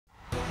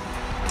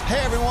Hey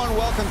everyone,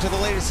 welcome to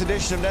the latest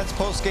edition of Nets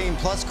Postgame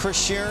Plus.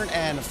 Chris Sheeran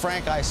and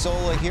Frank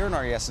Isola here in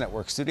our Yes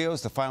Network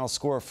studios. The final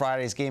score of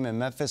Friday's game in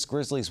Memphis,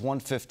 Grizzlies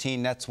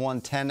 115, Nets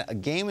 110. A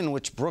game in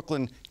which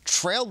Brooklyn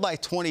trailed by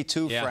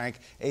 22, Frank.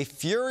 A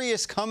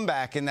furious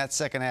comeback in that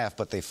second half,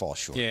 but they fall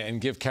short. Yeah, and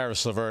give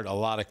Caris LeVert a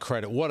lot of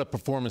credit. What a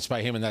performance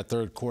by him in that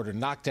third quarter.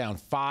 Knocked down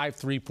 5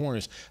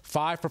 3-pointers,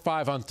 5 for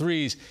 5 on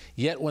threes.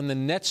 Yet when the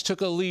Nets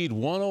took a lead,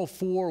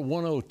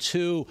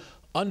 104-102,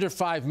 under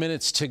 5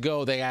 minutes to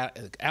go, they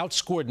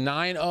outscored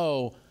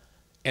 9-0,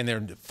 and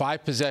they're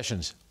 5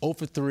 possessions, 0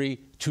 for 3,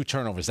 2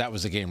 turnovers. That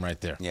was the game right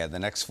there. Yeah, the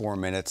next 4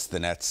 minutes, the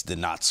Nets did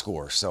not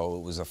score. So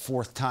it was a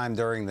fourth time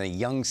during the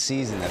young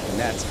season that the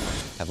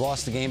Nets have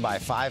lost the game by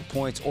 5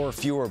 points or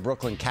fewer.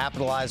 Brooklyn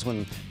capitalized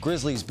when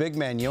Grizzlies' big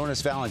man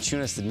Jonas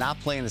Valanciunas did not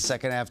play in the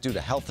second half due to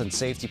health and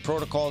safety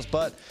protocols,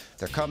 but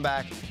their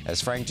comeback, as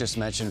Frank just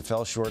mentioned,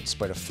 fell short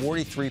despite a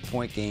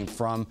 43-point game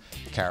from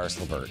Caris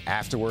LeVert.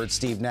 Afterwards,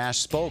 Steve Nash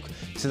spoke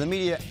to the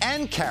media,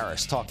 and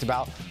Caris talked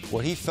about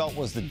what he felt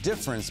was the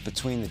difference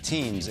between the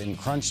teams in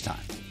crunch time.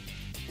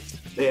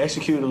 They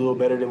executed a little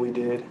better than we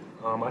did.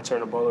 I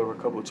turned the ball over a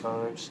couple of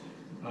times.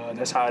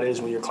 That's how it is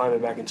when you're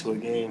climbing back into a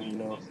game. You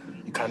know,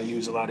 you kind of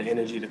use a lot of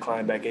energy to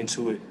climb back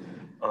into it.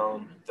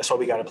 That's why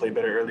we got to play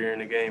better earlier in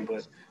the game.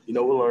 But, you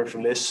know, we'll learn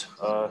from this.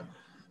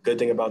 Good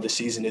thing about this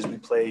season is we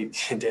played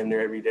damn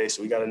near every day,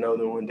 so we got to know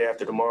that one day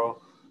after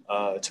tomorrow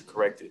to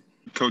correct it.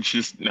 Coach,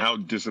 just how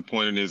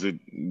disappointing is it,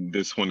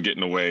 this one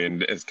getting away?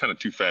 And it's kind of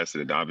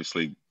two-faceted,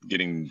 obviously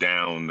getting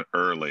down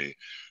early,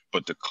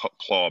 but to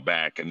claw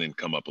back and then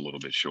come up a little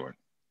bit short.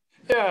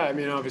 Yeah, I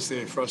mean,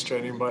 obviously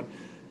frustrating, but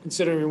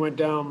considering we went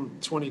down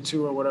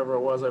 22 or whatever it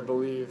was, I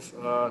believe,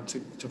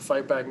 to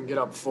fight back and get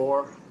up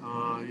 4,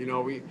 you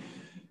know, it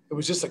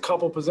was just a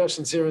couple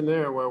possessions here and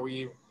there where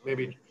we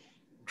maybe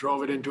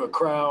drove it into a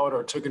crowd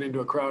or took it into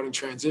a crowd in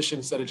transition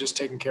instead of just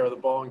taking care of the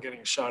ball and getting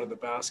a shot at the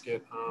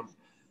basket.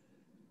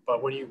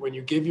 But when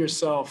you give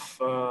yourself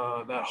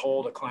that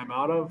hole to climb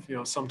out of, you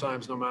know,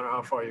 sometimes no matter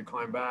how far you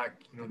climb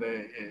back, you know,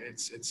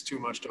 it's too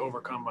much to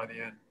overcome by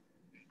the end.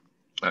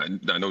 I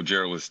know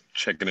Gerald was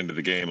checking into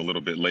the game a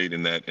little bit late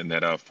in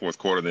that fourth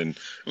quarter. Then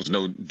there was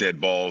no dead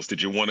balls. Did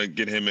you want to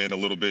get him in a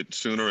little bit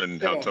sooner? And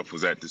how tough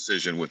was that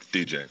decision with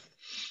DJ?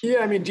 Yeah,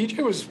 I mean,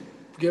 DJ was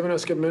giving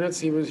us good minutes.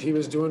 He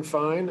was doing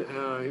fine,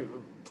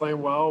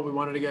 playing well. We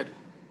wanted to get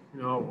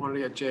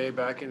Jay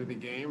back into the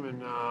game,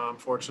 and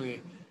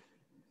unfortunately,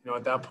 you know,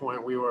 at that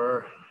point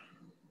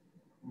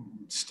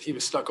he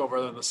was stuck over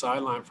on the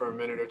sideline for a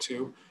minute or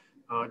two.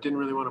 Didn't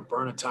really want to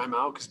burn a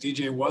timeout because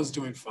DJ was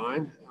doing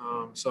fine.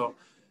 So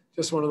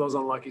just one of those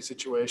unlucky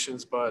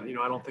situations. But, you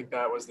know, I don't think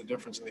that was the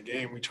difference in the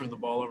game. We turned the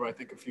ball over, I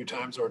think, a few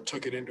times or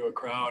took it into a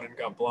crowd and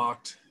got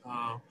blocked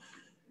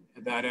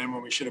at that end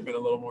when we should have been a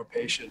little more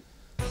patient.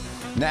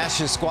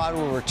 Nash's squad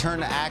will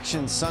return to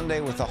action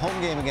Sunday with the home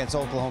game against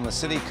Oklahoma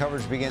City.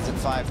 Coverage begins at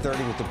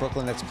 5:30 with the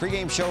Brooklyn Nets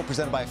pregame show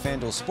presented by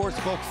FanDuel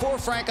Sportsbook. For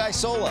Frank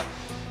Isola,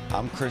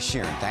 I'm Chris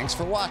Sheeran. Thanks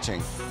for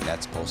watching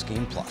Nets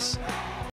Postgame Plus.